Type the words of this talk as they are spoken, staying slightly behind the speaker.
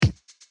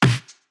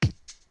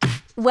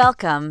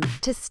Welcome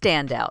to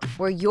Standout,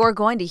 where you're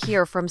going to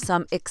hear from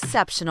some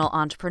exceptional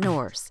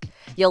entrepreneurs.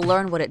 You'll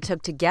learn what it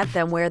took to get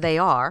them where they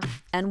are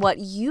and what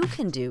you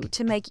can do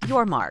to make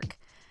your mark.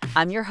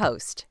 I'm your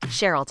host,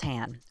 Cheryl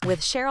Tan,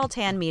 with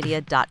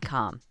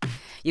CherylTanMedia.com.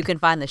 You can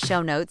find the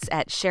show notes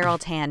at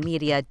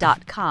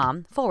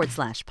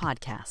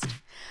CherylTanMedia.com/podcast.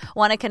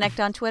 Want to connect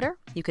on Twitter?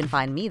 You can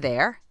find me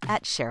there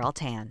at Cheryl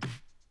Tan.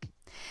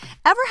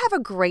 Ever have a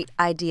great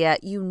idea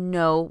you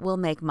know will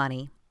make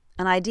money?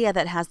 An idea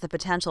that has the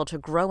potential to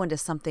grow into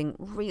something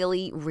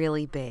really,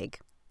 really big.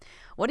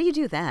 What do you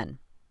do then?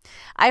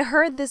 I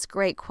heard this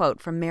great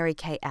quote from Mary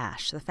Kay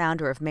Ash, the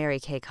founder of Mary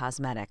Kay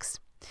Cosmetics.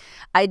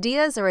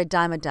 Ideas are a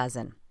dime a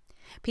dozen.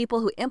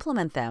 People who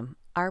implement them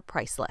are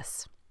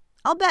priceless.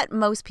 I'll bet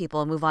most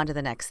people move on to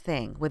the next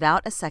thing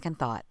without a second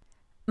thought.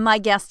 My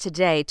guest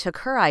today took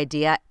her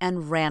idea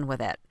and ran with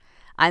it.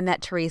 I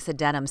met Teresa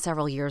Denham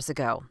several years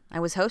ago.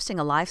 I was hosting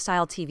a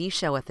lifestyle TV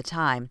show at the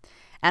time,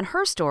 and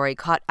her story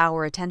caught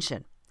our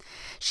attention.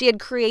 She had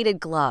created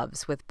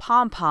gloves with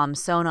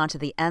pom-poms sewn onto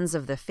the ends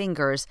of the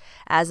fingers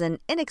as an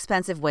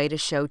inexpensive way to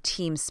show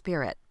team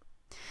spirit.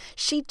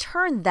 She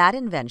turned that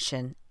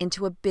invention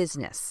into a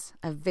business,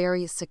 a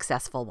very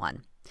successful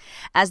one.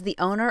 As the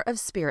owner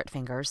of Spirit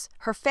Fingers,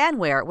 her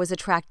fanwear was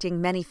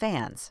attracting many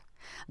fans.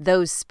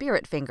 Those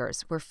Spirit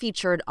Fingers were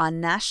featured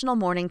on national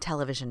morning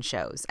television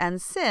shows,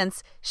 and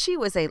since she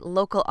was a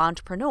local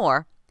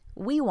entrepreneur,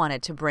 we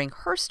wanted to bring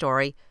her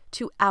story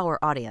to our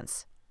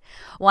audience.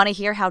 Want to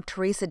hear how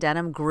Teresa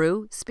Denham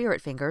grew Spirit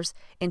Fingers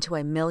into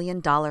 $1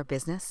 million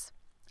business?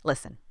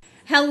 Listen.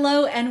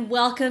 Hello and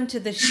welcome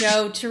to the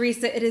show.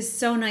 Teresa, it is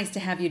so nice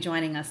to have you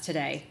joining us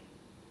today.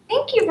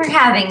 Thank you for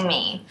having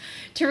me.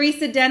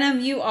 Teresa Denham,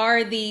 you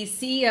are the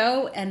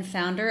CEO and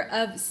founder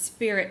of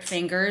Spirit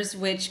Fingers,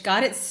 which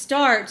got its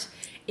start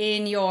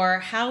in your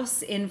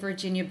house in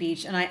Virginia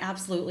Beach, and I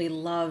absolutely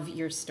love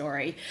your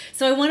story.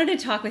 So I wanted to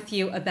talk with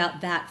you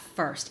about that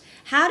first.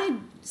 How did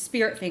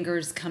Spirit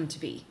Fingers come to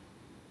be?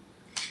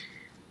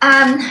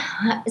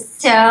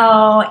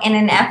 So in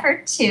an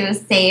effort to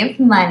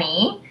save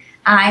money,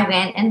 I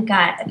went and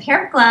got a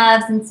pair of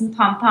gloves and some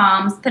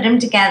pom-poms, put them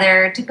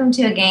together, took them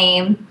to a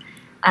game.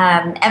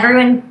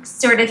 Everyone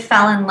sort of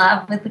fell in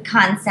love with the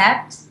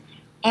concept.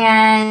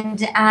 And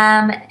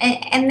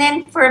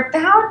then for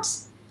about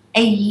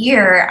a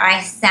year,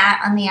 I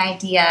sat on the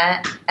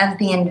idea of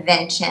the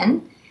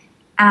invention.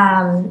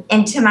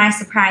 And to my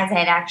surprise, I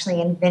had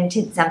actually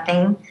invented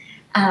something.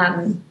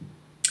 And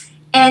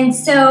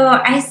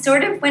so I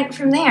sort of went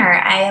from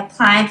there. I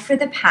applied for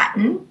the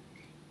patent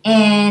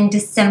in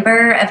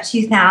December of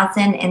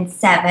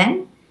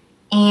 2007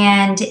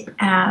 and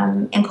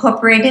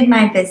incorporated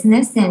my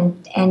business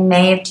in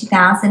May of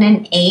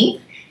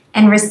 2008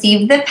 and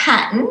received the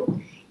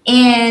patent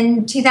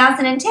in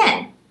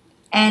 2010.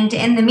 And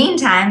in the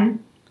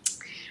meantime,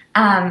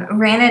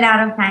 ran it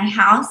out of my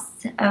house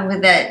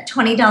with a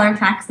 $20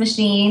 fax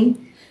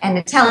machine and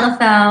a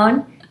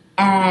telephone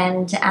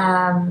and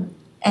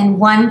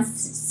one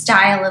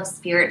style of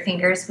Spirit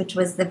Fingers, which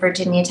was the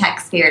Virginia Tech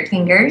Spirit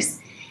Fingers,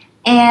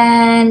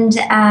 and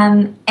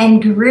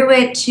grew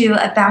it to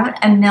about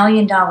 $1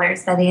 million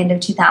by the end of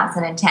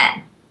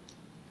 2010.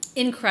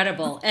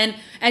 Incredible. And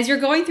as you're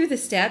going through the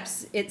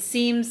steps, it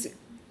seems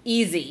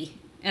easy.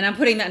 And I'm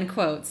putting that in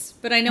quotes,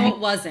 but I know it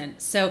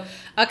wasn't. So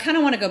I kind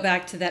of want to go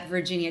back to that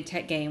Virginia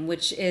Tech game,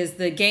 which is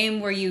the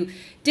game where you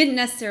didn't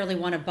necessarily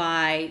want to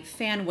buy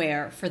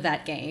fanware for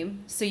that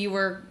game. So you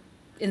were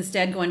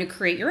instead going to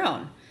create your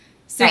own.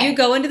 So You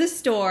go into the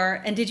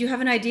store, and did you have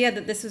an idea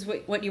that this is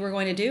what you were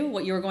going to do,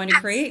 what you were going to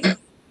create?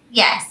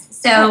 Yes.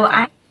 So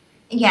I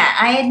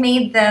had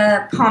made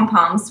the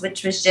pom-poms,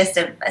 which was just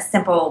a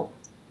simple,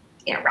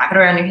 wrap it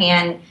around your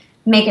hand,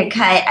 make a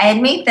cut. I had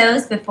made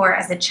those before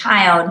as a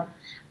child.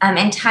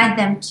 And tied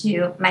them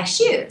to my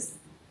shoes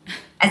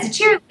as a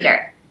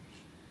cheerleader.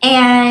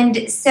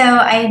 And so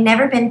I had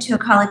never been to a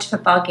college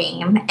football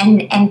game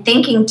and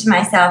thinking to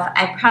myself,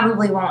 I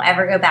probably won't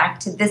ever go back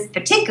to this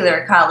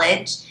particular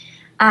college.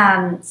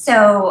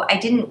 So I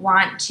didn't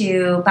want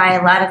to buy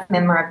a lot of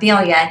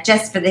memorabilia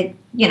just for the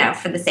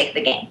sake of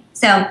the game.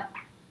 So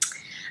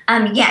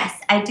yes,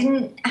 I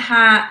didn't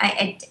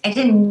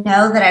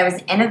know that I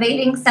was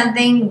innovating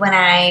something when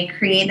I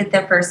created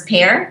the first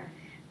pair.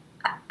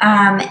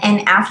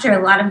 And after a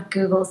lot of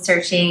Google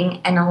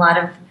searching and a lot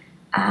of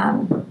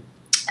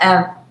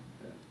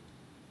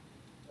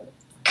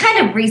kind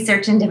of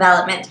research and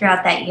development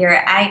throughout that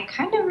year, I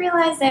kind of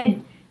realized I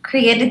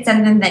created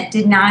something that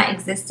did not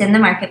exist in the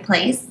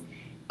marketplace,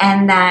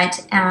 and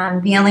that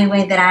the only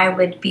way that I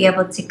would be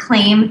able to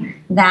claim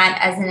that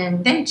as an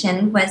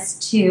invention was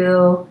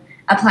to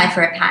apply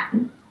for a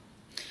patent.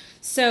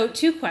 So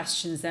 2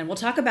 questions then. We'll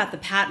talk about the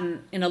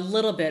patent in a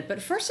little bit, but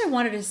first I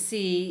wanted to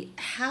see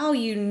how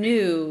you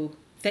knew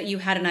that you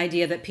had an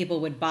idea that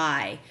people would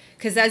buy.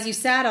 Because as you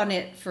sat on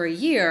it for a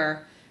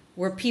year,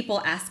 were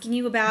people asking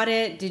you about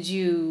it? Did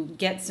you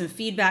get some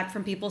feedback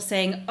from people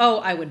saying, oh,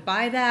 I would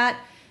buy that?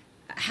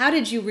 How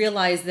did you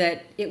realize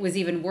that it was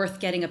even worth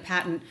getting a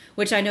patent,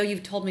 which I know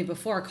you've told me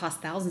before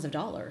cost thousands of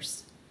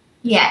dollars?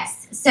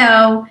 Yes.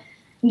 So,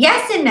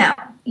 yes and no.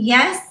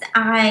 Yes,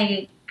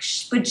 I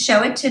would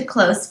show it to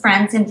close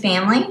friends and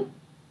family,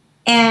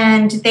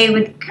 and they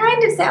would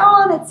kind of say,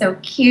 "Oh, that's so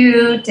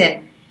cute."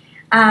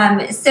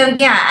 And so,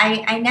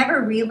 yeah, I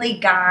never really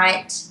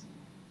got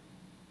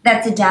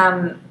that's a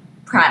dumb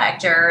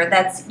product, or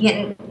that's,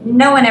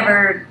 no one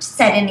ever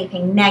said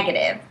anything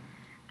negative.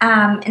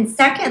 And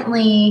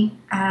secondly,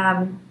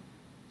 um,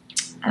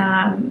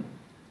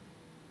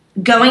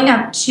 going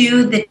up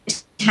to the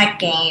tech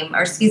game,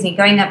 or excuse me,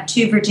 going up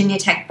to Virginia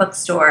Tech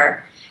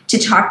bookstore to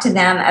talk to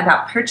them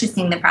about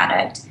purchasing the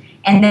product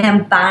and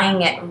then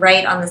buying it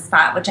right on the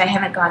spot, which I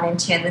haven't gone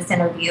into in this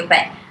interview,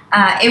 but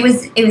it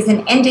was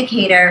an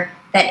indicator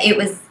that it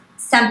was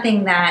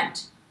something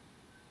that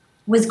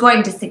was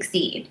going to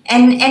succeed.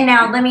 And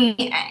now let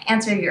me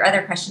answer your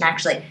other question.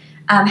 Actually,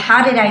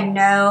 how did I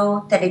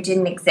know that it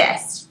didn't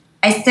exist?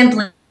 I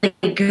simply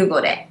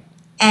Googled it.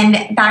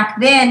 And back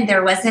then,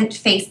 there wasn't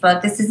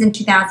Facebook. This is in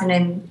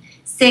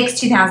 2006,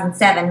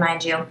 2007,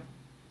 mind you.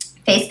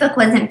 Facebook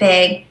wasn't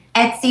big.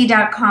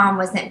 Etsy.com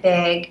wasn't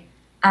big.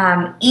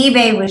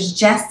 eBay was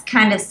just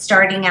kind of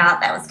starting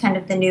out. That was kind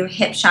of the new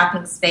hip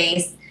shopping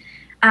space.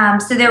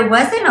 So there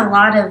wasn't a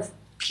lot of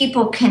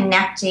people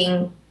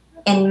connecting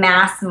in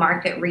mass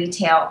market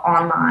retail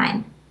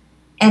online.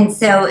 And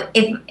so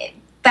if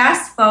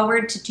fast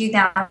forward to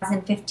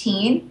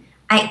 2015,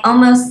 I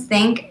almost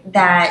think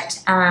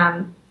that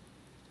I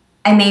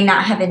may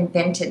not have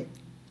invented.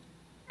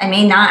 I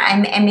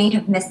may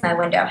have missed my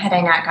window had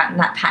I not gotten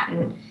that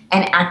patent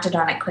and acted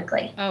on it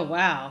quickly. Oh,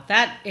 wow.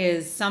 That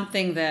is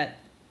something that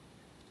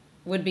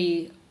would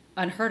be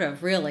unheard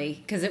of,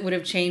 really, because it would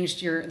have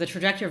changed the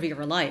trajectory of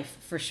your life,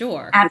 for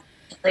sure.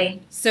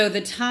 Absolutely. So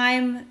the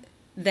time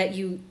that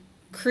you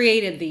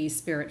created these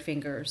Spirit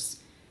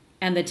Fingers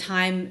and the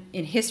time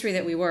in history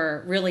that we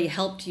were really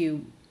helped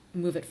you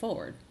move it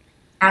forward.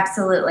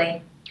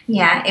 Absolutely.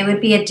 Yeah, it would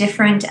be a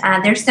different,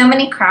 there's so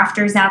many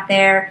crafters out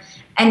there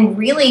and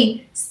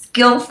really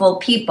skillful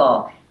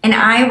people. And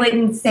I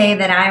wouldn't say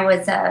that I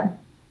was a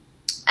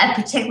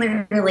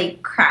particularly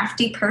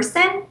crafty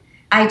person.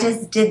 I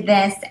just did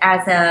this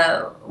as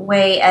a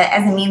way,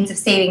 as a means of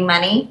saving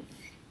money.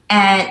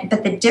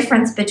 But the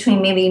difference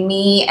between maybe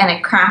me and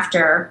a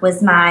crafter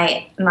was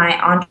my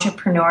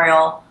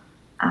entrepreneurial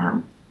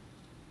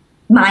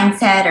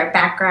mindset or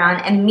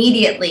background.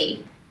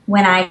 Immediately,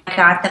 when I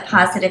got the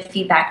positive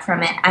feedback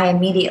from it, I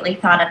immediately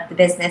thought of the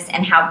business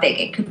and how big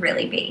it could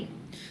really be.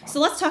 So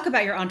let's talk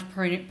about your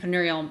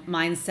entrepreneurial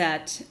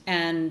mindset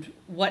and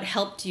what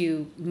helped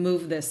you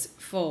move this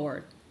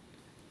forward.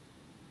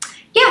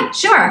 Yeah,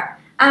 sure.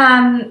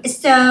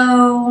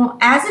 So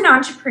as an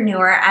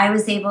entrepreneur, I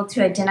was able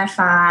to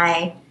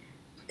identify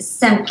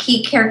some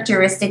key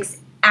characteristics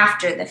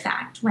after the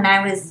fact. When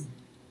I was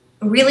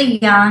really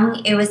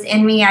young, it was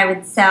in me. I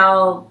would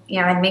sell,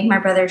 I'd make my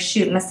brother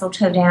shoot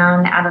mistletoe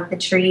down out of the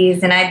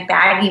trees, and I'd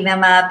baggie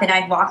them up, and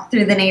I'd walk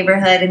through the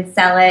neighborhood and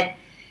sell it.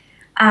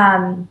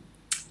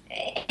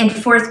 In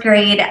fourth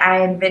grade, I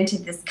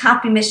invented this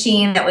copy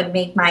machine that would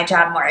make my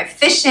job more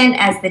efficient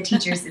as the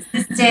teacher's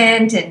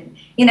assistant. And,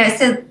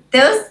 so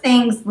those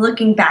things,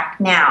 looking back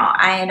now,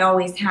 I had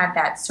always had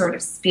that sort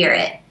of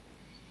spirit.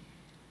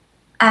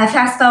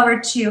 Fast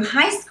forward to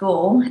high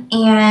school,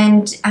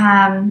 and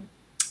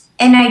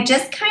I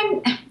just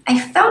I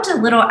felt a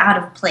little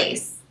out of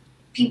place.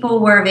 People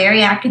were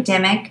very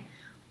academic,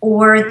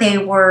 or they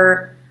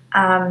were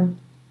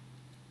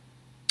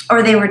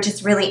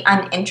just really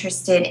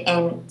uninterested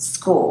in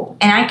school.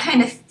 And I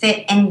kind of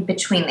fit in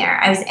between there.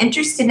 I was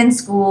interested in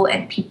school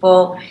and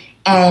people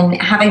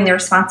and having the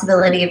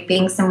responsibility of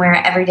being somewhere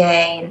every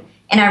day,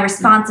 and I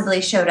responsibly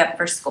showed up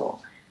for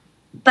school.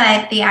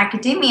 But the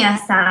academia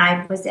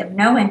side was of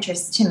no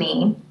interest to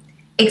me,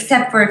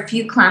 except for a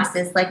few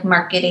classes like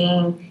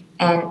marketing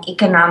and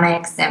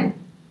economics and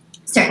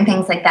certain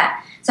things like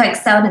that. So I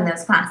excelled in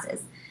those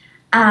classes.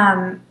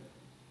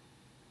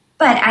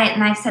 But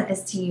I've said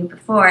this to you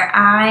before,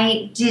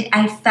 I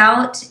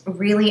felt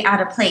really out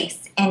of place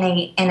in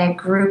a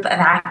group of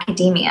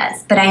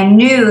academias, but I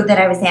knew that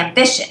I was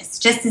ambitious,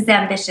 just as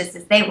ambitious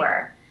as they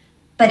were.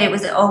 But it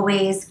was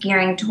always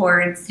gearing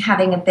towards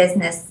having a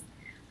business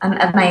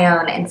of my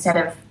own instead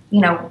of,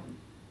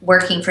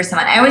 working for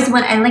someone. I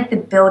like the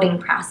building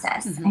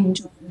process. Mm-hmm. I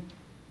enjoyed it.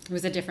 It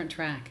was a different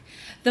track.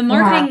 The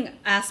marketing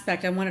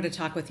aspect I wanted to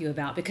talk with you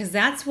about, because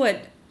that's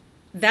what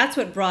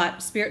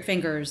brought Spirit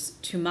Fingers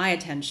to my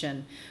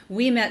attention.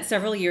 We met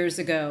several years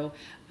ago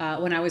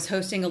when I was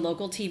hosting a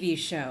local TV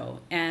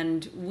show,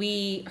 and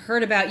we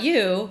heard about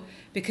you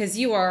because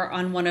you are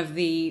on one of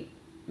the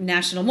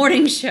national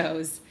morning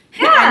shows.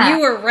 Yeah. And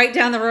you were right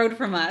down the road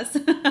from us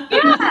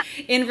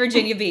in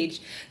Virginia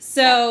Beach.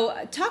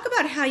 So talk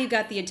about how you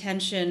got the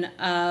attention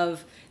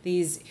of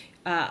these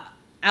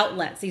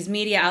outlets, these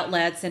media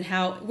outlets, and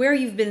where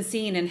you've been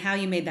seen and how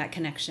you made that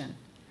connection.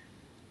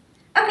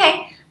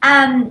 Okay.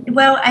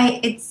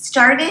 It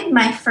started,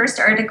 my first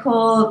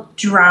article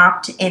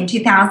dropped in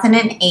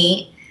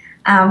 2008,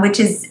 which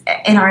is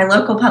in our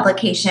local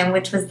publication,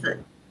 which was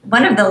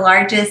one of the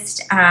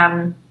largest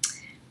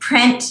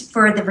print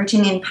for the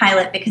Virginian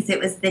Pilot because it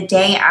was the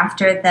day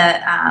after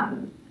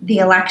the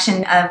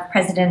election of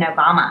President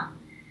Obama.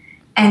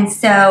 And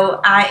so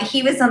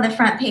he was on the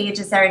front page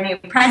as our new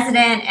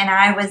president, and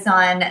I was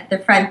on the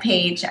front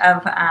page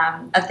of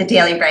the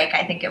Daily Break,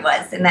 I think it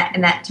was, in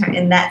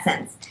that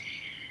sense.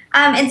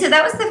 And so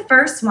that was the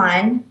first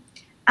one.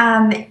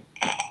 And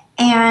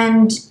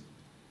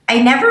I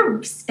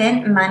never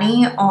spent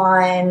money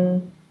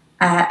on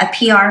a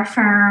PR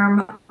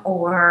firm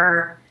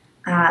or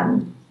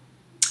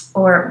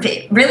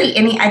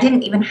really I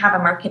didn't even have a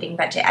marketing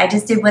budget. I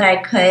just did what I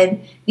could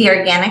the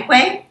organic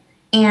way.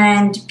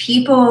 And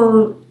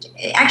people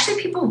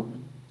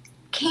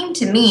came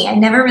to me. I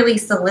never really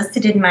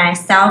solicited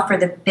myself or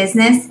the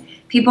business.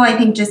 People, I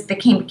think, just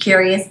became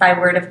curious by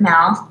word of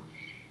mouth.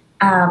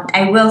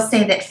 I will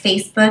say that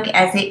Facebook,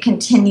 as it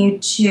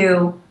continued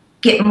to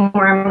get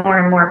more and more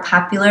and more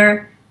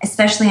popular,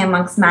 especially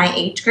amongst my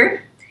age group,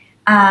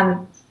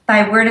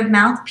 by word of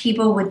mouth,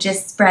 people would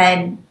just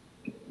spread,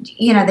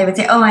 they would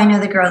say, oh, I know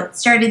the girl that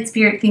started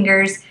Spirit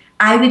Fingers.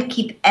 I would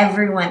keep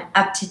everyone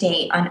up to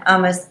date on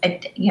almost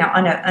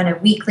on a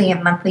weekly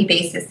and monthly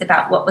basis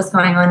about what was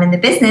going on in the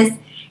business,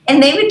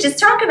 and they would just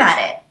talk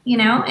about it,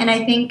 And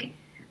I think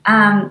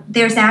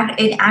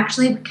it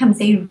actually becomes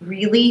a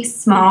really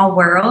small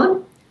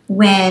world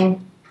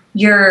when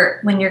you're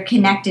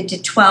connected to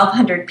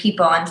 1,200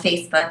 people on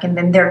Facebook, and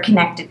then they're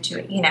connected to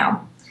it, And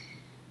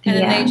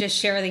then they just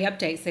share the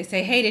updates. They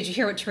say, hey, did you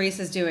hear what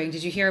Teresa's doing?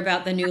 Did you hear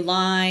about the new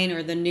line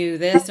or the new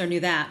this or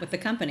new that with the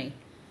company?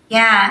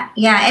 Yeah.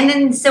 And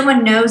then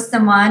someone knows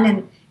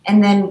someone,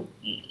 and then,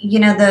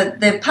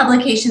 the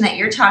publication that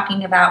you're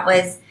talking about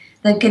was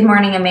the Good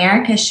Morning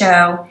America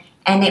show,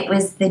 and it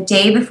was the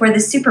day before the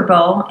Super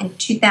Bowl in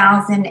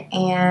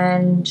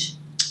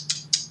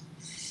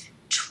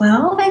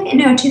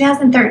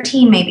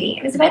 2013 maybe.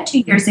 It was about 2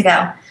 years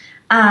ago.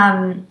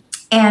 And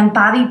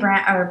Bobby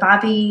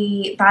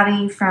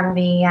from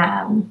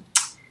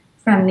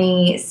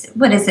the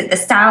what is it? The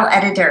style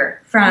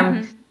editor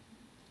from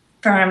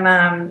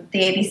the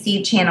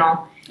ABC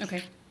channel.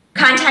 Okay.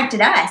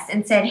 Contacted us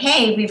and said,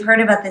 hey, we've heard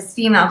about this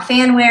female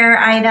fanwear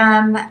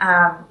item.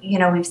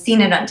 We've seen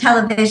it on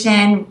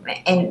television,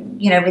 and,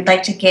 we'd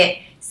like to get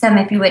some,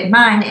 if you wouldn't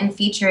mind, and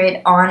feature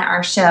it on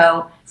our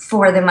show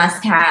for the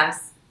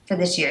must-haves for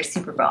this year's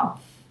Super Bowl.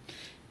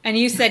 And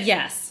you said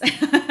yes.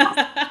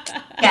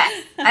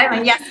 Yes.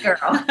 I'm a yes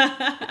girl.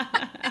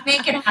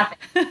 Make it happen.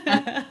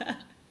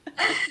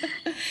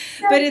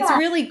 But it's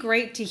really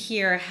great to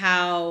hear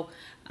how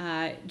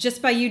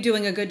just by you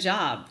doing a good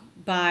job,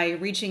 by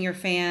reaching your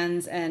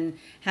fans and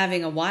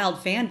having a wild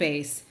fan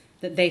base,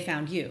 that they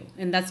found you.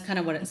 And that's kind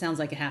of what it sounds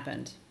like it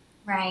happened.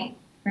 Right.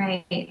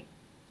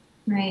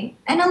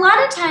 And a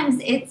lot of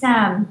times it's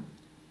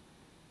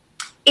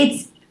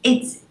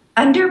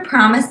under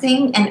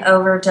promising and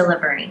over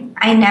delivering.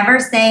 I never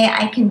say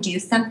I can do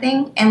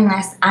something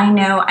unless I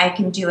know I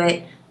can do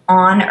it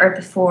on or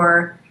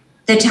before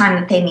the time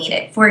that they need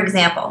it. For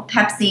example,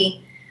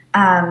 Pepsi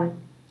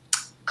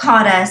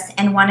called us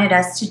and wanted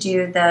us to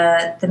do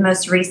the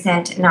most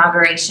recent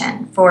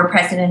inauguration for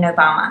President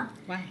Obama.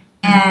 Wow.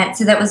 And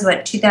so that was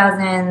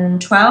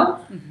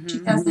 2012?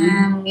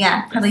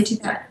 Mm-hmm. Probably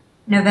 2000,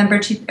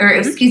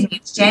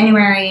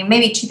 January,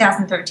 maybe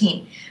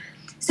 2013.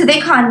 So they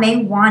called and they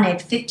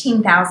wanted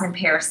 15,000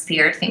 pair of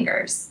Spirit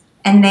Fingers.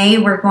 And they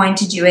were going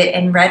to do it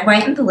in red,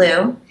 white, and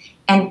blue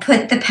and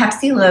put the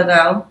Pepsi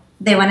logo.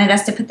 They wanted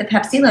us to put the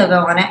Pepsi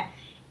logo on it.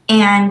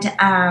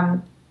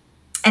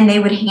 And they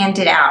would hand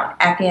it out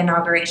at the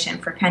inauguration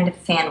for kind of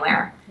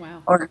fanware.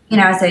 Wow. Or,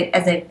 as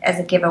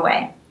a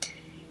giveaway.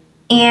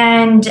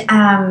 And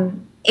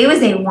it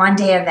was a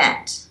one-day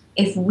event.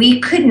 If we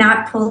could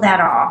not pull that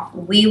off,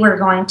 we were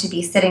going to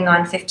be sitting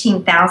on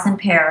 15,000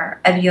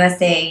 pair of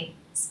USA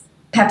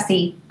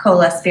Pepsi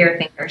Cola Spirit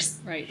Fingers.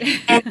 Right.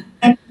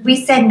 and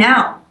we said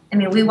no. I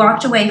mean, we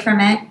walked away from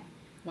it.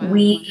 Wow.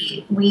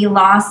 We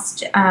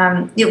lost,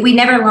 we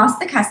never lost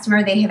the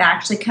customer. They have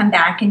actually come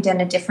back and done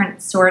a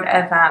different sort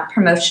of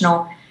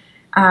promotional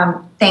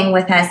thing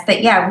with us.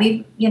 But yeah,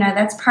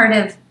 that's part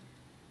of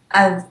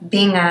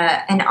being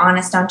an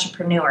honest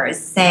entrepreneur,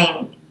 is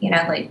saying,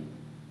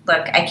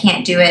 look, I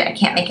can't do it. I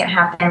can't make it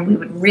happen. We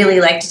would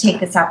really like to take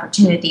this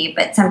opportunity,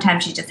 but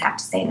sometimes you just have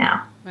to say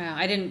no. Wow,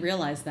 I didn't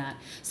realize that.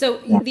 So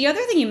The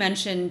other thing you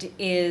mentioned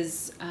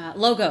is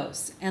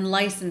logos and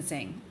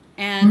licensing.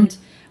 And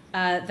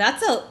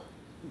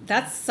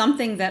that's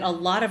something that a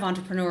lot of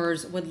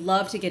entrepreneurs would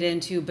love to get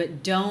into,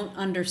 but don't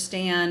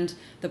understand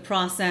the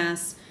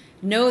process,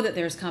 know that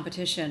there's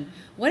competition.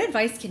 What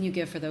advice can you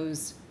give for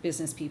those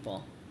business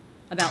people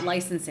about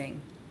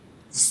licensing?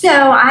 So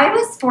I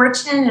was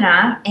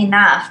fortunate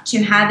enough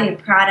to have a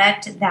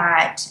product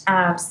that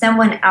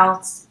someone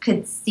else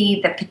could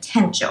see the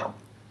potential.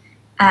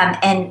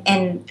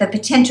 And the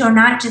potential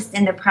not just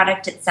in the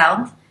product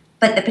itself,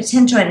 but the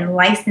potential in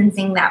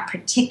licensing that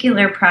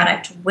particular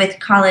product with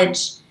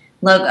college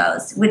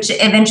logos, which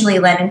eventually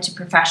led into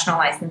professional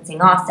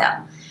licensing also.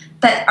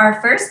 But our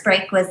first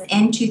break was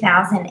in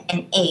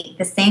 2008,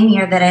 the same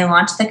year that I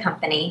launched the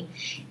company.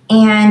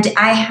 And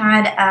I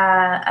had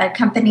a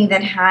company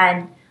that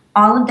had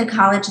all of the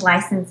college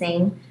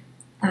licensing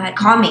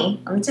call me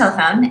on the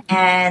telephone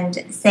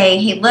and say,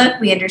 hey,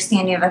 look, we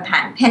understand you have a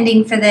patent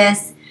pending for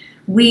this.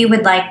 We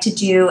would like to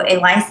do a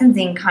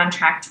licensing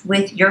contract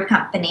with your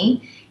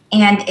company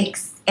and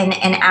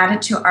add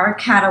it to our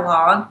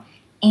catalog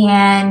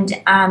and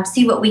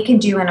see what we can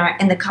do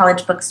in the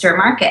college bookstore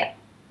market.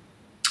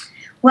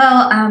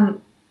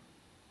 Well,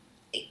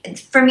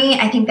 for me,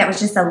 I think that was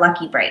just a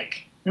lucky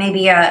break.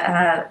 Maybe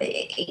and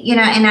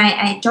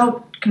I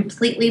don't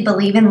completely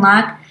believe in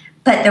luck,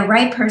 but the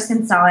right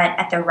person saw it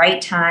at the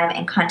right time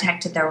and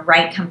contacted the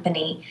right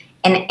company.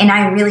 And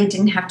I really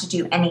didn't have to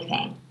do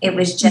anything. It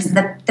was just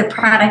the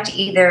product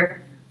either,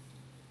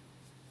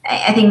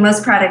 I think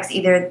most products,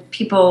 either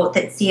people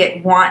that see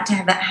it want to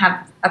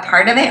have a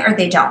part of it or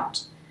they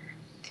don't.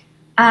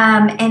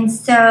 And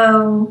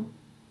so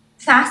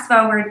fast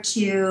forward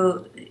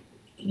to,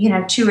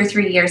 2 or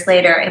 3 years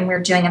later, and we're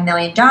doing $1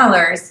 million.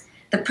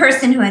 The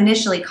person who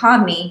initially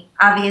called me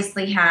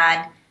obviously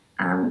had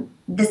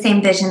the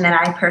same vision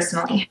that I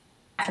personally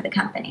have for the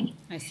company.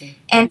 I see.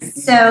 And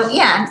so,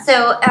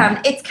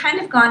 it's kind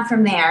of gone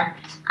from there.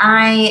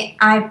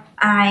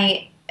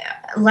 I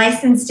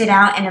licensed it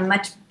out in a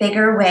much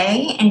bigger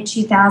way in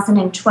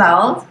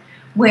 2012,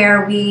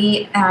 where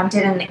we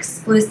did an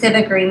exclusive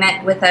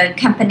agreement with a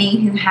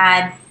company who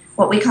had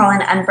what we call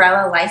an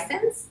umbrella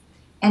license,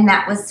 and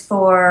that was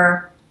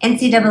for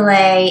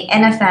NCAA,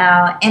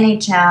 NFL,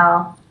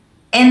 NHL,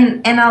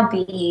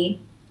 MLB,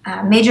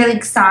 Major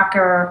League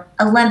Soccer,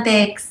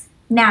 Olympics,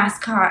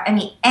 NASCAR. I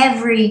mean,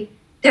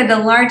 they're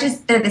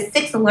the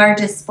sixth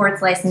largest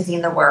sports licensing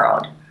in the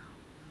world.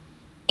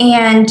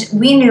 And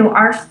we knew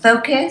our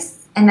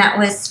focus, and that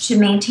was to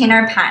maintain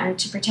our patent,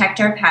 to protect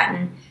our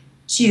patent,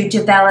 to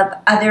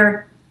develop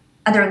other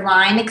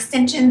line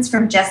extensions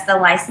from just the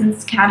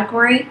license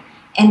category.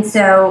 And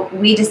so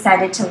we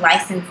decided to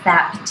license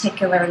that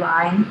particular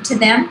line to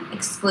them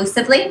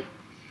exclusively.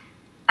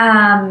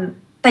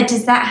 But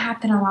does that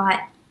happen a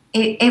lot?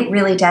 It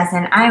really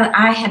doesn't.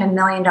 I had $1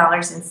 million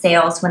in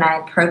sales when I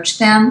approached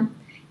them,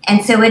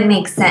 and so it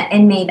makes sense.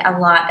 It made a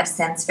lot of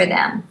sense for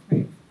them.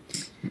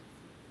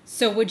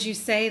 So would you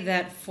say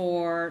that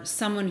for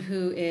someone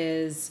who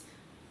is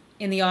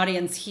in the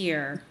audience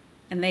here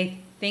and they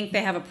think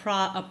they have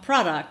a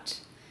product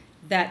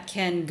that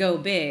can go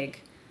big,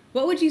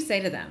 what would you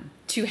say to them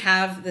to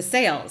have the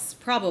sales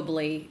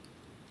probably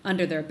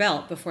under their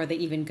belt before they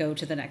even go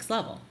to the next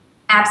level?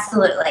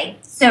 Absolutely.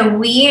 So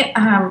we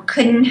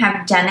couldn't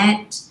have done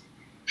it.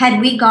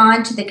 Had we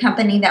gone to the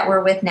company that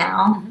we're with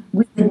now,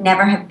 we would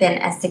never have been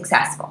as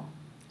successful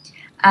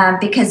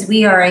because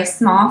we are a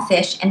small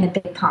fish in a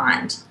big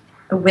pond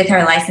with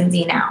our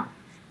licensee now.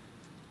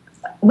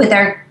 With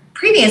our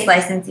previous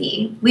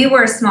licensee, we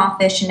were a small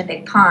fish in a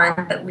big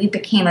pond, but we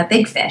became a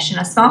big fish in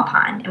a small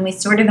pond, and we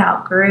sort of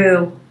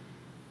outgrew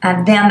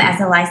them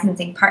as a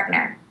licensing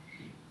partner.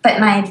 But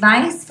my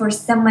advice for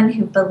someone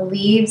who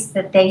believes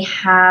that they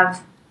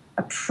have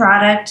a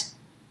product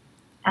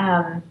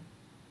that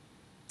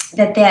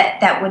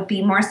would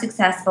be more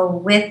successful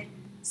with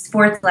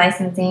sports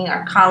licensing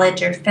or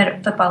college or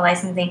football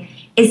licensing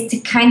is to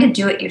kind of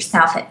do it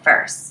yourself at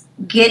first.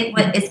 Get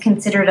what is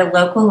considered a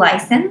local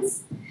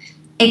license.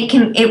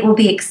 It will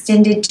be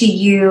extended to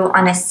you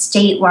on a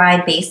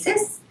statewide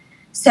basis.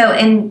 So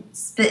in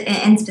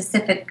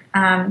specific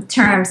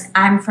terms,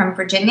 I'm from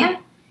Virginia,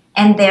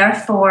 and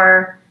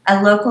therefore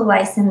a local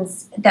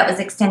license that was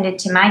extended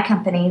to my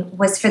company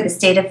was for the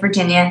state of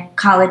Virginia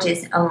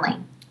colleges only,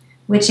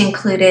 which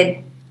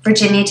included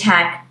Virginia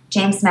Tech,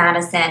 James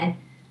Madison,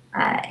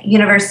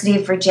 University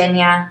of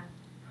Virginia,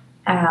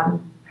 I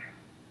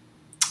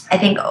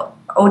think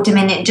Old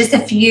Dominion, just a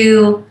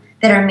few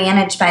that are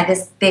managed by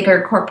this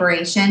bigger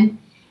corporation,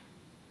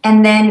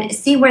 and then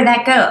see where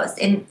that goes.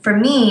 And for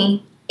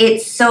me,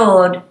 it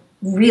sold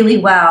really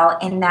well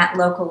in that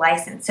local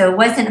license. So it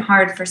wasn't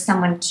hard for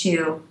someone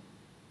to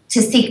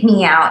seek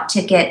me out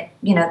to get,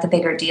 the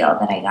bigger deal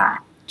that I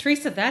got.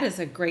 Teresa, that is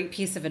a great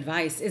piece of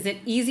advice. Is it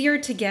easier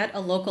to get a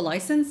local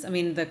license? I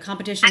mean, the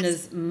competition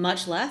is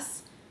much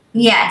less.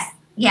 Yes.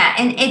 Yeah.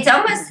 And it's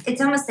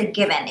almost a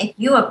given. If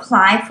you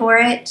apply for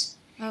it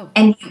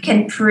and you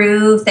can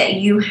prove that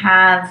you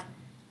have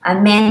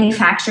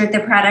manufactured the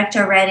product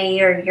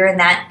already, or you're in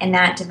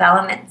that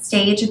development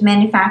stage of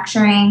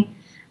manufacturing,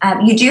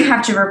 you do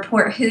have to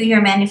report who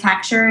your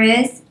manufacturer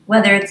is,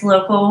 whether it's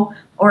local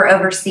or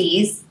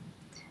overseas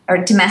or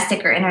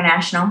domestic or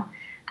international.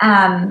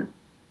 And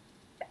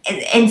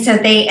so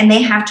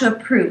they have to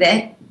approve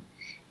it.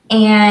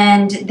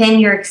 And then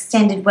you're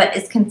extended what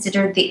is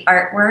considered the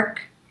artwork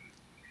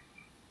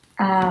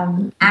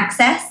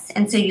access.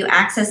 And so you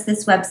access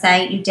this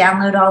website, you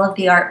download all of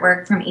the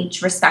artwork from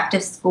each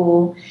respective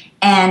school,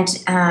 and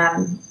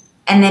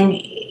then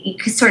you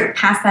could sort of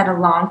pass that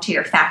along to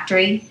your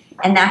factory.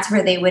 And that's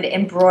where they would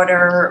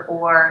embroider,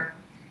 or,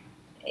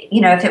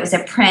 if it was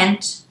a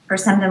print or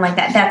something like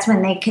that, that's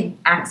when they could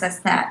access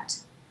that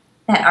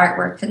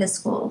artwork for the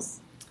schools.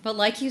 But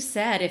like you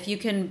said, if you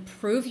can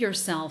prove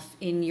yourself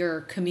in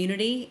your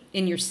community,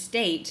 in your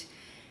state,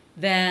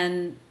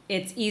 then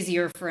it's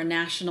easier for a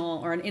national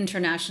or an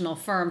international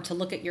firm to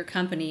look at your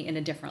company in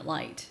a different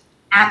light.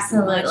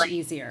 Absolutely. Much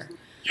easier.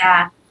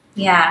 Yeah,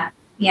 yeah,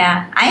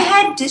 yeah. I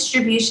had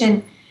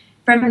distribution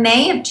from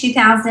May of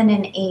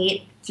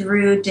 2008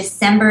 through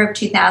December of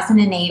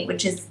 2008,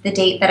 which is the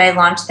date that I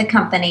launched the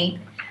company.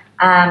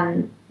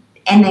 And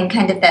then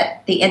kind of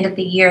the end of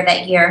the year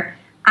that year,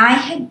 I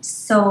had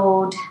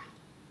sold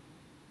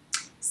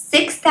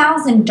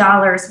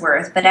 $6,000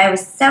 worth, but I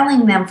was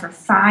selling them for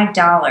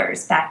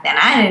 $5 back then.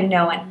 I didn't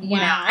know it.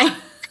 Wow.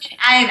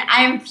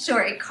 I'm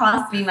sure it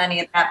cost me money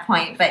at that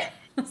point. But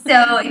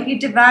so if you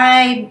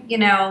divide,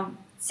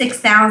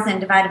 6,000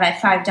 divided by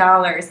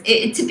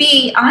 $5, to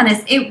be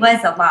honest, it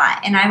was a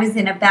lot. And I was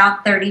in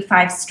about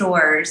 35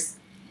 stores.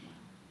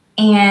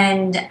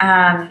 And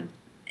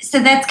so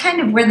that's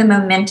kind of where the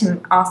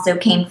momentum also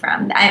came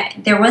from.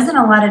 There wasn't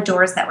a lot of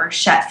doors that were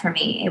shut for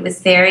me. It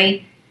was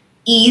very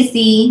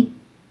easy,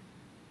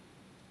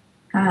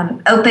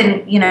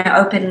 open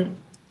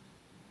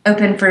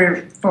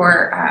for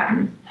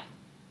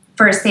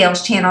a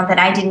sales channel that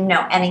I didn't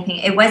know anything.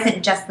 It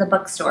wasn't just the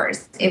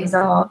bookstores. It was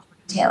all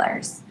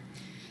retailers.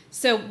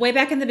 So way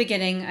back in the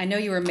beginning, I know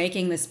you were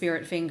making the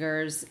Spirit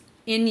Fingers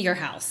in your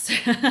house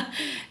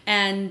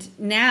and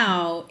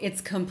now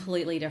it's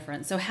completely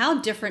different. So how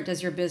different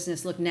does your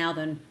business look now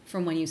than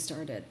from when you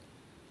started?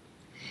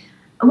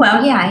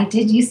 Well, yeah, I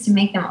did used to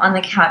make them on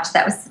the couch.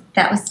 That was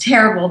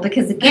terrible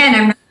because, again,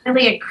 I'm not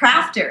really a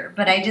crafter,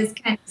 but I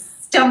just kind of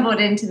stumbled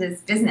into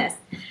this business.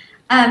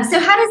 So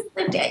how does it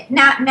look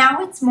now?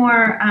 Now it's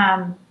more,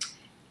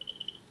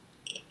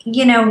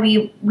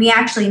 we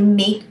actually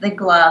make the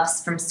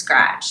gloves from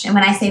scratch. And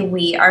when I say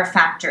we, our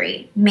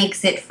factory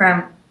makes it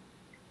from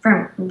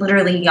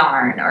literally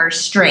yarn or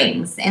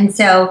strings. And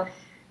so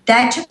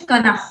that took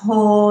on a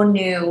whole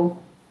new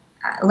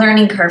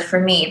learning curve for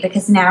me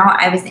because now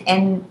I was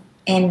in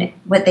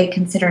what they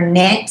consider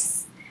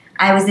knits.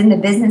 I was in the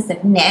business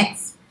of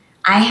knits.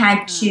 I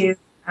had to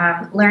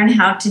learn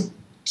how to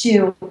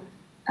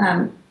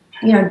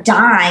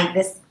dye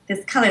this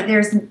color.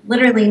 There's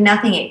literally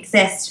nothing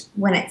exists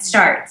when it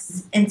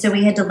starts. And so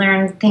we had to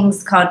learn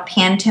things called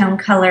Pantone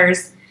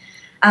colors,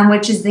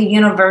 which is the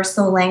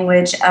universal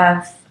language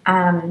of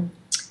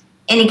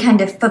any kind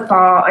of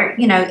football or,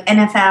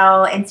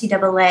 NFL,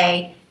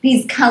 NCAA,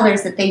 these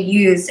colors that they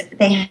use,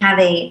 they have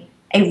a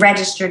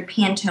registered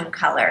Pantone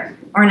color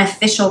or an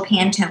official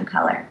Pantone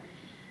color.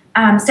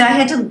 So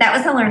that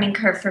was a learning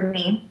curve for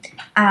me,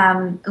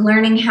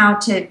 learning how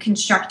to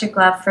construct a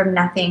glove from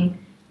nothing,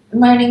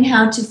 learning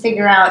how to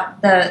figure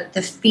out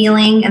the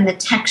feeling and the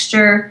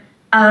texture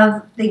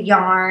of the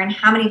yarn,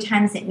 how many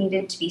times it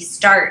needed to be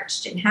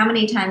starched and how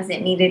many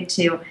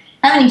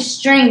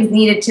strings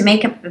needed to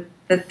make up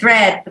the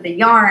thread for the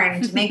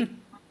yarn to make the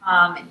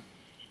pom-pom,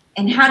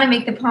 and how to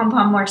make the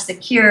pom-pom more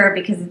secure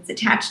because it's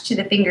attached to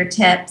the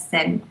fingertips,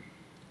 and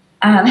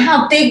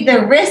how big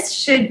the wrist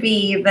should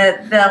be,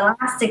 the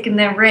elastic in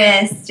the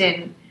wrist,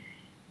 and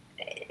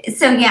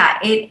so yeah,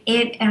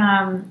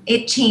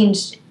 it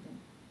changed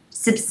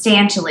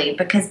substantially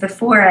because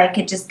before I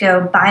could just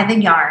go buy the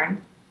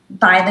yarn,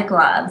 buy the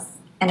gloves,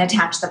 and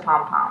attach the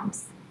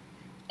pom-poms,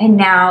 and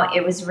now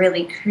it was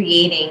really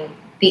creating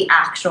the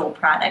actual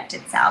product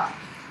itself.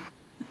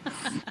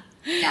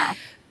 Yeah.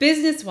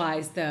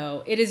 Business-wise,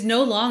 though, it is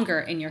no longer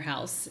in your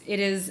house. It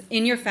is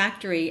in your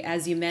factory,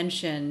 as you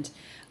mentioned.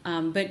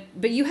 But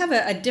you have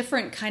a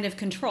different kind of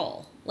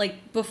control.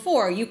 Like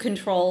before, you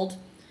controlled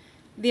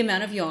the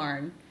amount of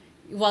yarn.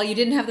 While you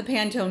didn't have the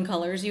Pantone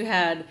colors, you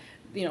had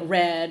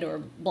red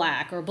or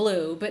black or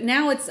blue. But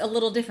now it's a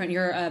little different.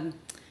 You're a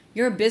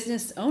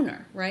business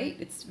owner, right?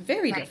 It's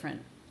very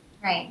different.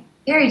 Right,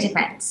 very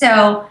different.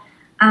 So.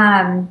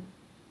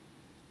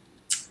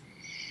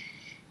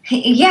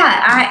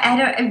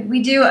 Yeah,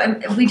 we do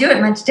it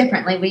much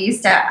differently. We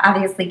used to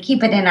obviously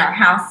keep it in our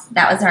house.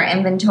 That was our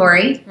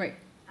inventory. Right.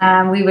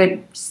 We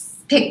would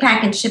pick,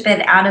 pack, and ship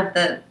it out of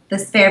the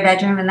spare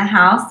bedroom in the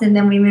house, and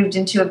then we moved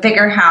into a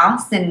bigger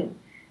house, and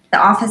the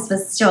office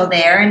was still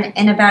there.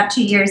 And about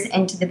 2 years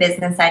into the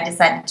business, I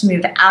decided to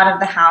move out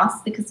of the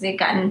house because we had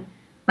gotten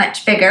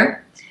much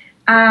bigger.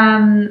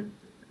 And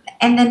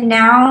then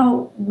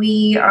now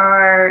we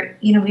are,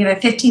 we have a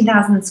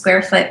 15,000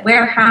 square foot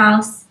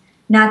warehouse.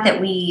 Not that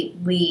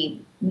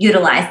we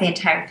utilize the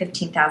entire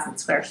 15,000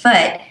 square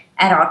foot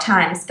at all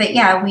times, but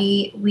yeah,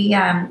 we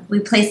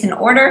place an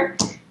order.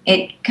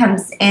 It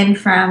comes in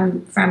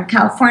from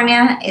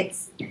California.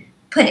 It's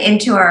put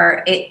into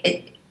our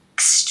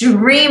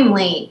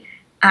extremely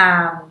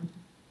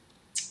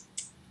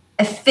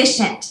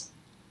efficient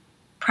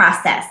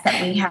process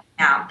that we have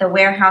now. The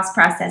warehouse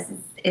process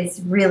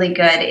is really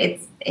good.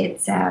 It's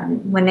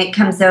when it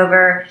comes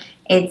over,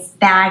 it's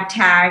bag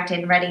tagged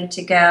and ready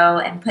to go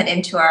and put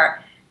into our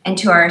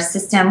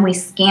system. We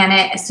scan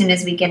it as soon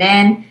as we get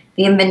in.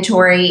 The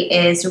inventory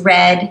is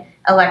read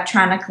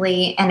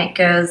electronically, and it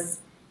goes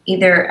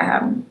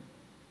either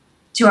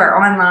to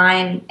our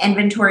online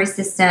inventory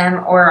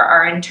system or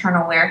our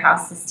internal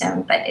warehouse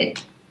system, but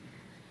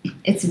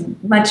it's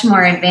much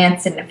more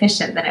advanced and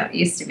efficient than it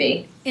used to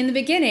be. In the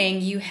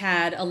beginning, you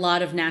had a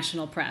lot of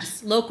national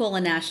press, local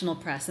and national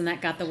press, and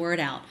that got the word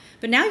out.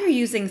 But now you're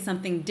using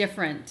something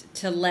different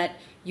to let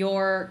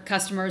your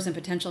customers and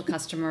potential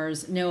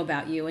customers know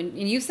about you. And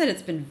you've said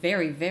it's been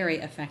very, very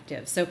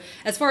effective. So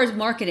as far as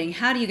marketing,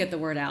 how do you get the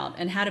word out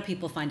and how do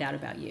people find out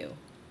about you?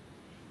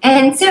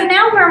 And so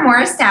now we're more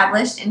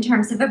established in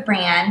terms of a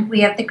brand. We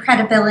have the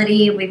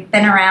credibility. We've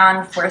been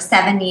around for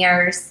 7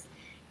 years,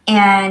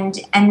 and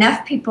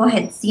enough people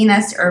had seen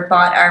us or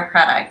bought our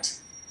product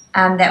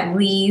that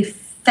we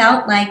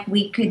felt like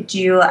we could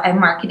do a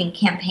marketing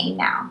campaign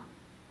now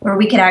where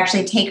we could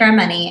actually take our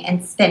money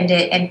and spend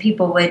it and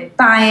people would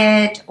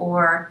buy it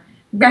or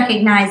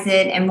recognize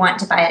it and want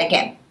to buy it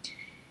again.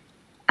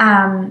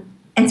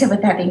 And so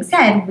with that being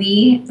said,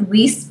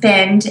 we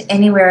spend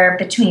anywhere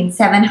between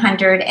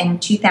 $700 and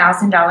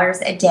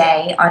 $2,000 a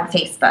day on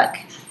Facebook,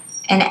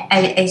 and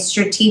a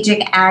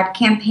strategic ad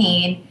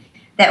campaign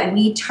that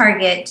we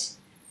target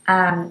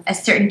a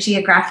certain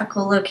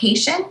geographical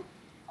location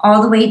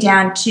all the way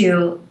down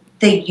to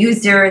the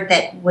user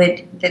that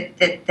would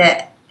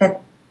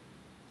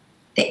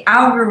the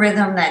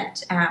algorithm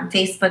that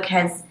Facebook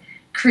has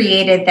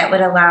created that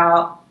would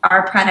allow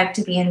our product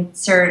to be in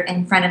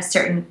front of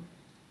certain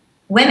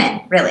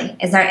women. Really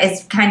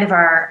is kind of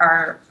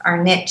our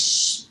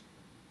niche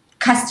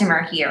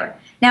customer here.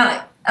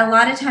 Now, a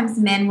lot of times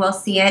men will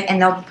see it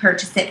and they'll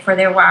purchase it for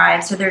their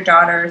wives or their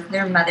daughters,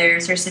 their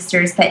mothers or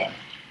sisters. But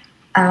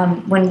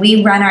when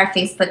we run our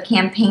Facebook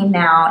campaign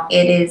now,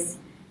 it is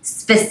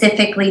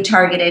specifically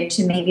targeted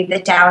to maybe the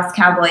Dallas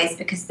Cowboys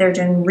because they're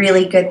doing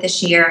really good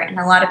this year and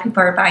a lot of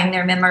people are buying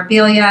their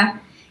memorabilia,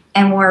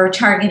 and we're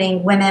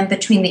targeting women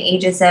between the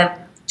ages of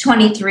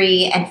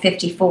 23 and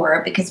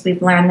 54 because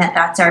we've learned that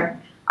that's our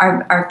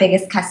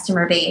biggest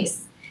customer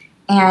base.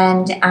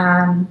 And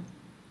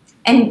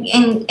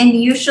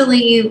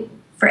usually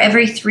for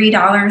every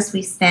 $3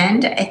 we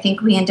spend, I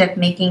think we end up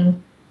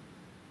making,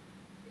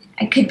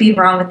 I could be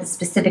wrong with the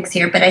specifics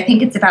here, but I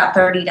think it's about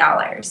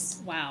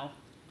 $30. Wow.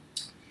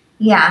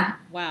 Yeah.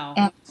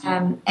 Wow.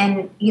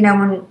 And you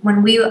know,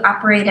 when we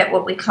operate at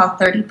what we call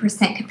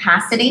 30%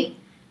 capacity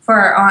for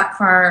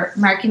our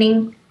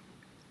marketing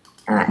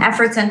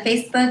efforts on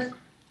Facebook,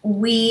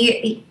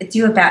 we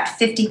do about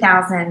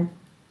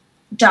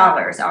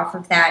 $50,000 off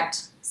of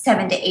that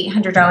 $700 to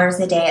 $800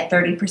 a day at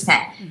 30%.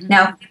 Mm-hmm.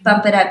 Now, if we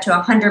bump it up to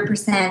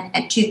 100%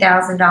 at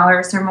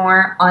 $2,000 or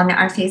more on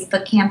our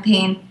Facebook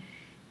campaign,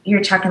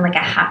 you're talking like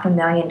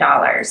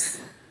 $500,000.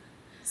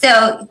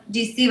 So, do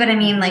you see what I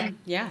mean? Like,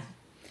 yeah.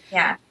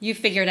 Yeah. You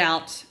figured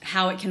out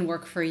how it can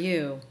work for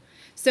you.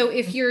 So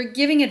if you're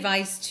giving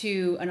advice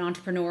to an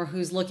entrepreneur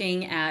who's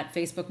looking at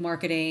Facebook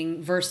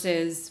marketing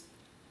versus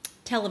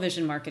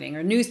television marketing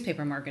or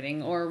newspaper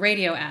marketing or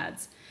radio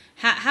ads,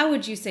 how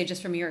would you say,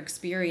 just from your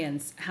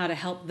experience, how to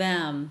help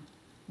them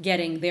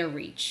getting their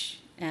reach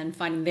and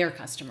finding their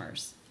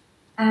customers?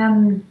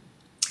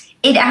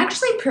 It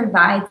actually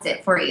provides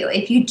it for you.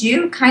 If you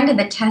do kind of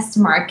a test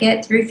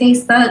market through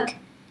Facebook,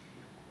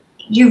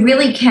 you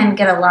really can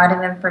get a lot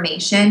of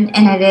information,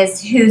 and it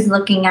is who's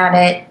looking at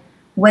it,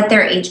 what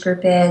their age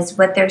group is,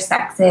 what their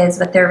sex is,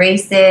 what their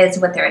race is,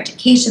 what their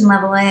education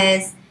level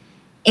is.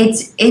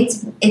 It's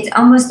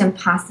almost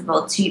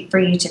impossible for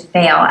you to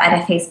fail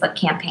at a Facebook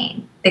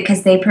campaign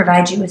because they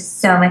provide you with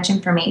so much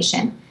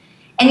information.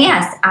 And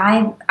yes,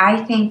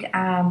 I think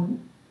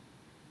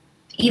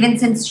even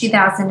since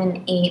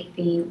 2008,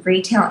 the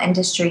retail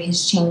industry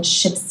has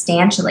changed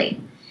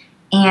substantially.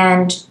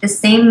 And the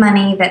same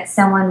money that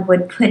someone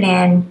would put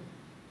in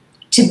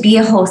to be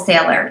a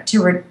wholesaler,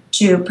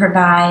 to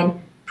provide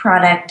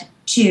product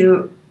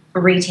to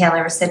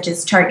retailers such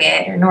as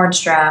Target or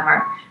Nordstrom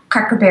or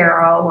Cracker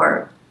Barrel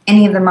or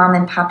any of the mom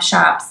and pop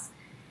shops,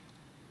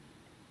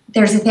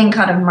 there's a thing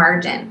called a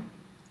margin.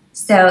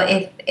 So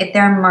if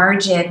their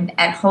margin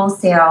at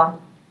wholesale,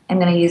 I'm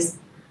going to use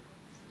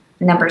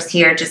numbers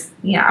here, just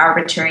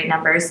arbitrary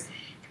numbers,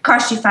 it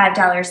costs you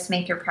 $5 to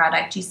make your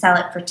product, you sell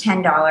it for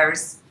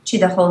 $10 to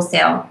the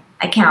wholesale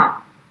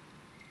account.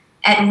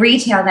 At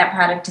retail, that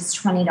product is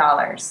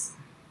 $20.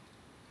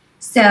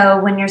 So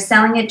when you're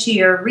selling it to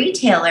your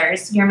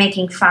retailers, you're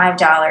making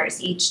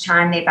 $5 each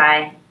time they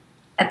buy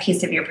a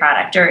piece of your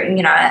product or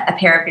a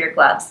pair of your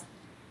gloves.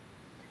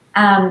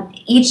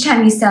 Each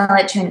time you sell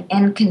it to an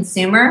end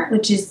consumer,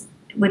 which is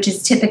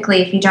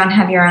typically, if you don't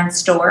have your own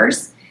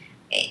stores,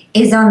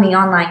 is on the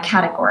online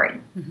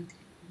category. Mm-hmm.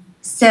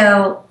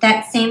 So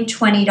that same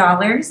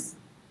 $20,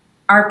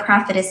 our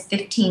profit is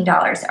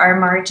 $15. Our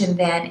margin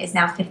then is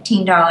now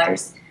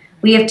 $15.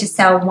 We have to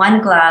sell one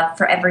glove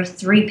for every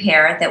 3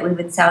 pair that we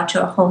would sell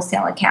to a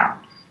wholesale account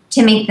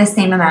to make the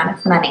same amount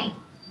of money.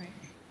 Right.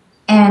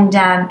 And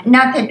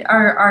not that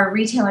our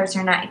retailers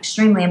are not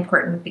extremely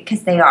important,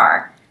 because they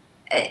are.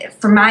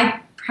 For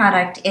my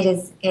product, it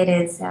is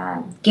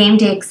game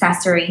day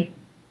accessory.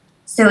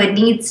 So it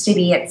needs to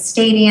be at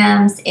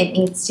stadiums. It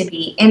needs to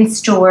be in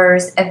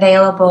stores,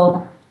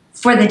 available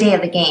for the day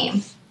of the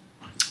game.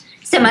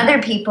 some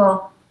other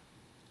people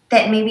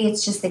that maybe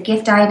it's just a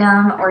gift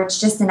item or it's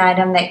just an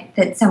item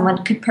that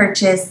someone could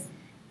purchase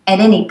at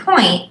any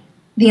point,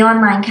 the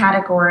online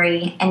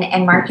category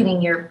and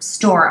marketing your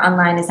store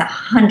online is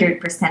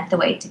 100% the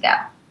way to go.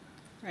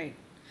 Right.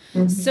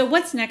 Mm-hmm. So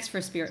what's next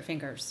for Spirit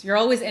Fingers? You're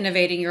always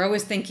innovating. You're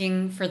always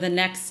thinking for the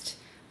next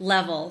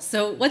level.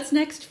 So what's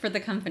next for the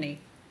company?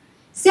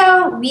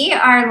 So we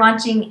are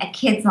launching a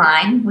kids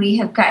line. We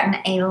have gotten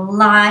a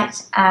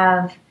lot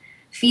of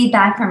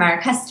feedback from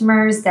our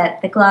customers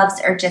that the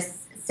gloves are just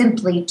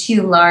simply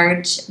too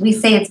large. We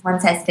say it's one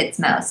size fits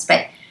most,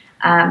 but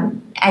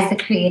as the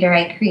creator,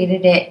 I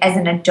created it as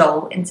an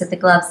adult, and so the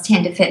gloves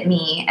tend to fit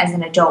me as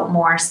an adult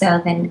more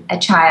so than a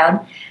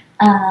child.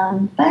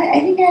 But I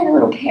think I have a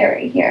little pair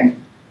right here.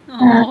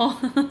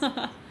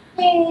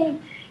 Yay.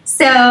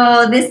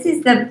 So this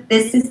is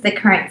the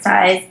current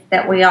size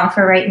that we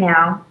offer right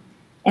now,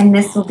 and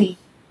this will be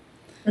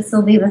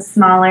the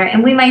smaller,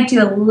 and we might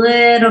do a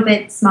little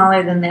bit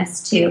smaller than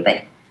this too.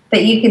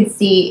 But you can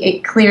see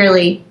it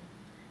clearly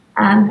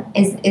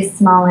is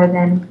smaller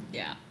than.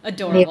 Yeah,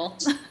 adorable.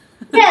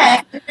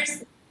 Yeah,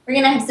 we're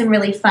gonna have some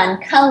really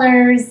fun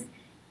colors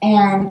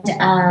and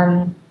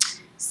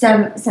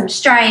some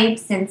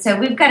stripes, and so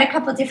we've got a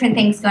couple different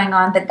things going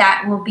on. But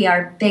that will be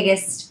our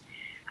biggest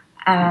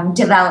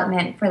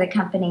development for the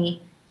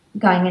company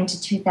going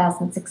into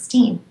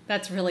 2016.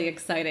 That's really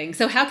exciting.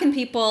 So how can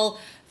people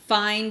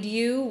find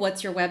you?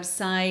 What's your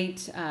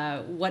website?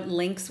 What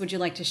links would you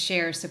like to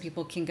share so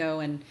people can go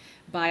and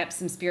buy up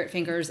some Spirit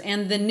Fingers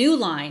and the new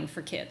line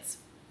for kids?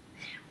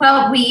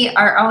 Well, we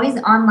are always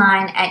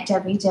online at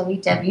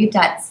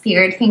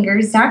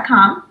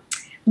www.spiritfingers.com.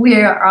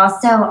 We're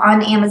also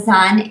on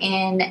Amazon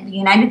in the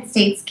United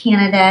States,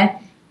 Canada,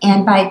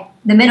 and by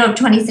the middle of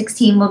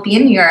 2016, we'll be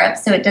in Europe.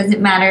 So it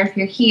doesn't matter if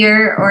you're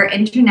here or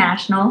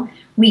international.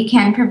 We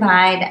can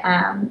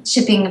provide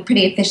shipping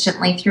pretty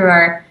efficiently through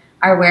our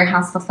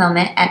warehouse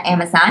fulfillment at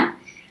Amazon.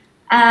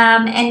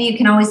 And you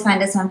can always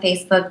find us on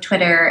Facebook,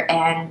 Twitter,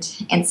 and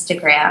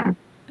Instagram.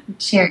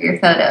 Share your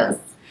photos.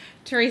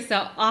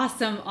 Teresa,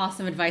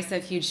 awesome advice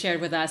that you'd shared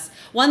with us.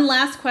 One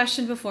last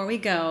question before we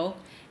go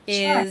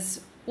is,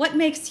 sure. What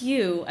makes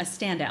you a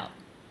standout?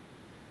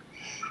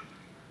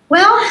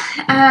 Well,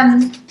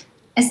 a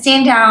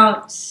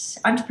standout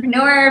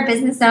entrepreneur,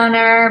 business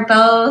owner,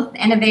 both,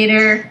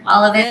 innovator,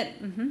 all of it.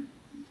 Mm-hmm.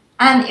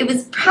 It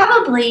was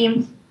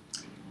probably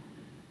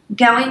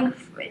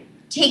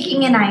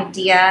taking an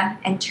idea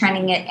and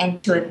turning it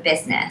into a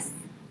business,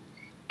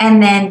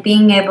 and then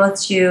being able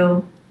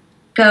to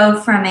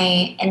go from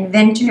an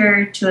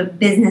inventor to a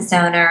business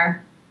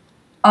owner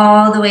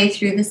all the way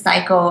through the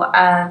cycle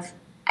of,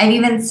 I've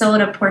even sold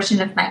a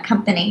portion of my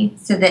company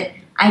so that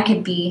I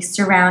could be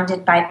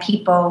surrounded by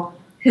people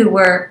who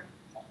were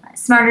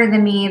smarter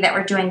than me, that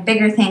were doing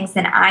bigger things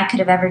than I could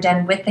have ever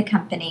done with the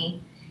company.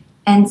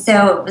 And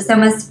so it was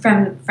almost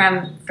from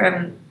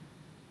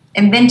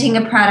inventing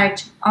a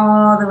product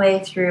all the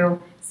way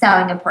through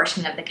selling a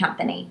portion of the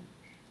company.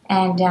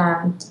 And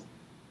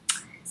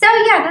so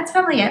yeah, that's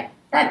probably it.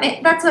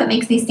 That's what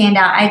makes me stand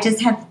out. I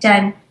just have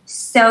done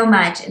so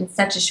much in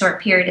such a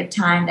short period of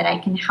time that I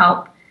can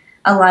help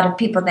a lot of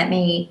people that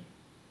may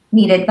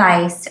need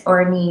advice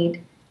or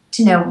need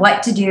to know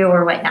what to do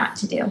or what not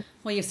to do.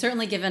 Well, you've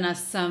certainly given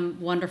us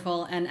some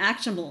wonderful and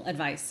actionable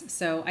advice.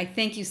 So I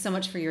thank you so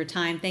much for your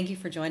time. Thank you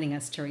for joining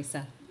us,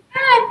 Teresa.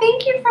 Yeah,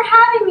 thank you for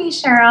having me,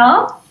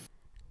 Cheryl.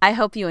 I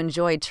hope you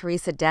enjoyed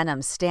Teresa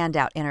Denham's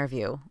standout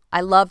interview.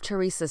 I love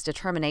Teresa's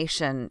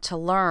determination to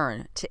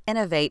learn, to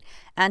innovate,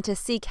 and to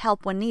seek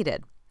help when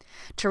needed.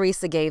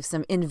 Teresa gave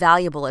some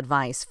invaluable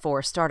advice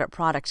for startup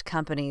product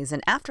companies,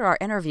 and after our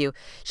interview,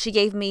 she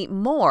gave me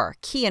more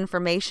key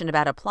information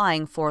about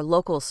applying for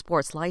local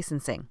sports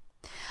licensing.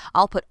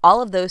 I'll put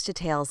all of those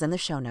details in the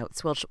show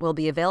notes, which will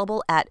be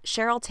available at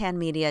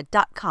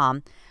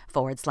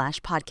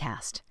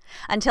CherylTanMedia.com/podcast.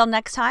 Until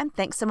next time,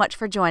 thanks so much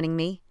for joining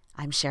me.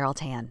 I'm Cheryl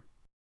Tan.